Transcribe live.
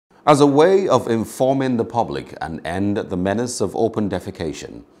As a way of informing the public and end the menace of open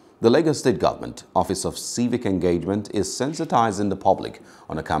defecation, the Lagos State Government Office of Civic Engagement is sensitizing the public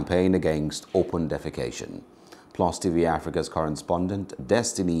on a campaign against open defecation. Plustv Africa's correspondent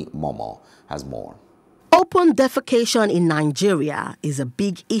Destiny Momoh has more. Open defecation in Nigeria is a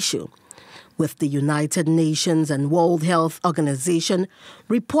big issue, with the United Nations and World Health Organization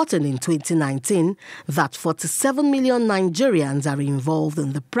reporting in 2019 that 47 million Nigerians are involved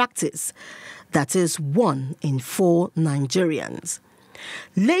in the practice. That is 1 in 4 Nigerians.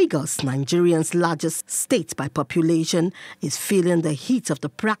 Lagos, Nigeria's largest state by population, is feeling the heat of the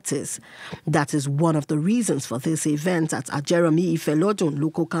practice. That is one of the reasons for this event at Ajeromi Ifelodun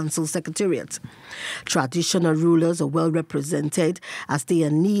Local Council Secretariat. Traditional rulers are well represented as they are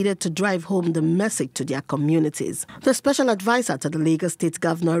needed to drive home the message to their communities. The special advisor to the Lagos State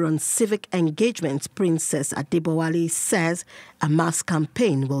Governor on Civic Engagement, Princess Adebowale, says a mass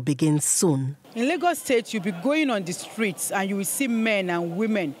campaign will begin soon. In Lagos State, you'll be going on the streets and you will see men and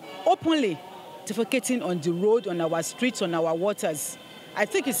women openly defecating on the road, on our streets, on our waters. I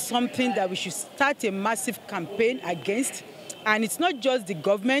think it's something that we should start a massive campaign against. And it's not just the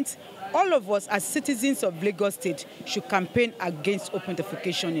government. All of us as citizens of Lagos State should campaign against open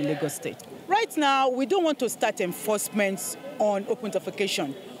defecation in Lagos State. Right now, we don't want to start enforcement on open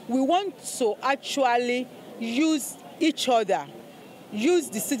defecation. We want to actually use each other, use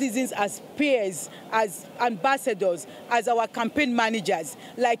the citizens as peers, as ambassadors, as our campaign managers.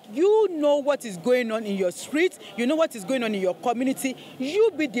 Like, you know what is going on in your street, you know what is going on in your community, you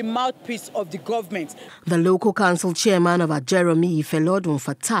be the mouthpiece of the government. The local council chairman of Ajeromi Ifelodun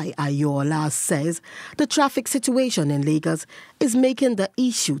Fatai Ayola says the traffic situation in Lagos is making the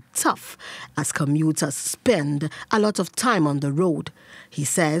issue tough as commuters spend a lot of time on the road. He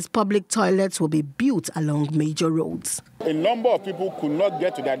says public toilets will be built along major roads. A number of people could not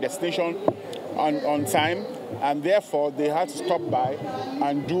get to their destination on time, and therefore they had to stop by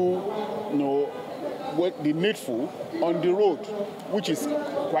and do what the needful on the road, which is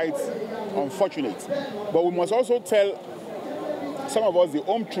quite unfortunate. But we must also tell some of us the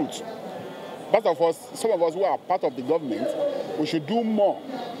home truth. Some of us who are part of the government, we should do more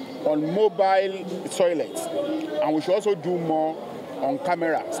on mobile toilets, and we should also do more on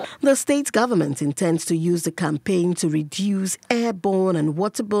cameras. The state government intends to use the campaign to reduce airborne and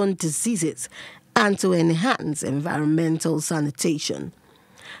waterborne diseases and to enhance environmental sanitation.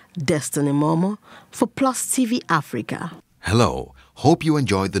 Destiny Momoh for Plustv Africa. Hello, hope you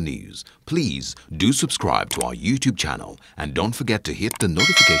enjoyed the news. Please do subscribe to our YouTube channel and don't forget to hit the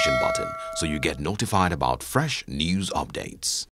notification button so you get notified about fresh news updates.